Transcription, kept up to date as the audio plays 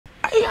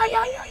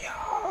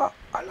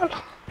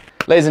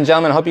Ladies and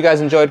gentlemen, I hope you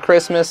guys enjoyed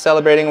Christmas,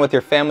 celebrating with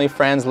your family,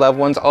 friends, loved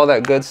ones, all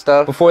that good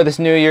stuff. Before this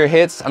new year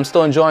hits, I'm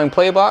still enjoying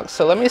Playbox,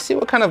 so let me see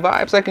what kind of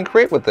vibes I can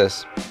create with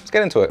this. Let's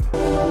get into it.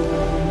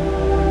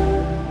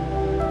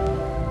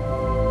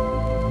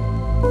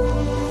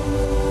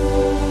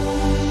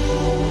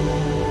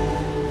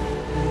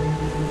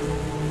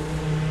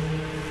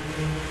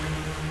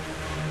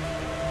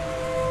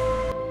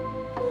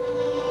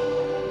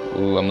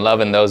 Ooh, I'm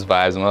loving those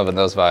vibes, I'm loving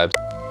those vibes.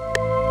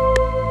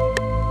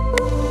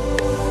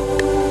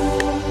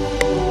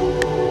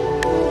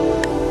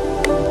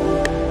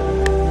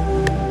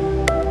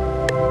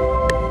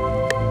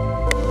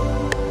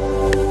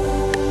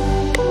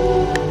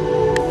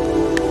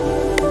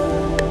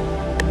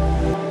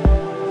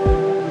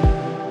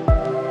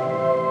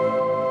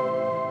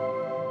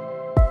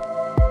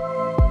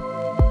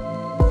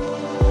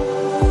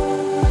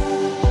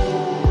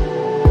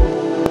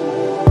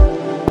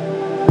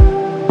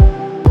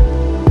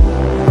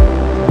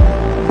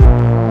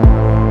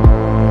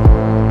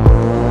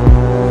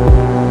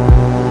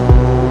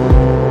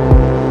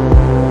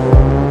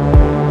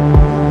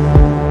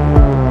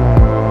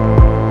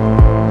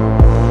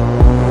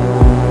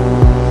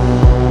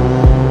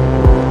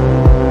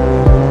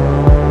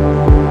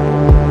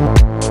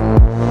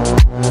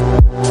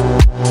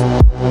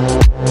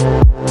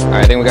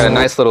 I think we got a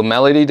nice little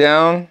melody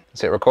down.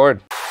 Let's hit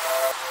record.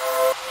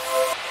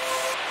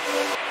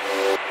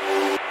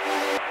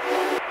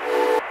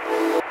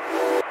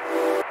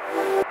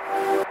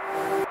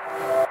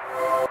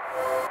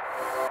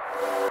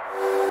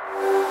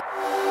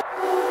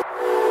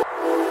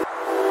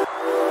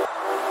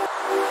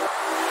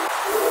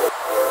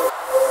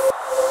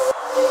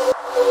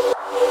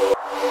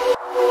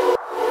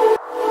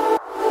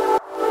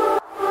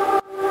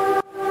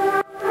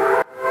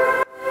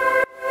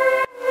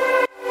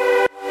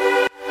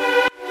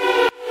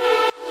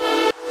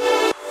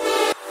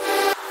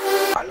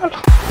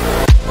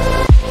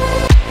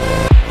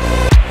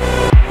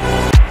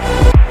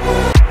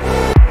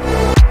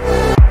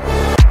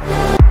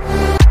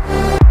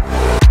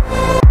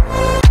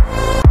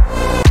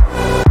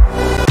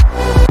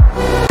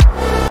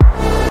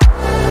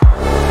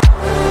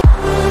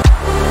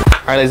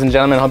 All right, ladies and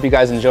gentlemen, hope you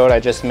guys enjoyed what I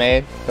just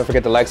made. Don't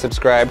forget to like,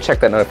 subscribe, check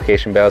that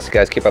notification bell so you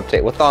guys keep up to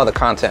date with all the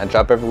content I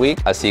drop every week.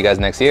 I'll see you guys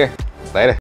next year. Later.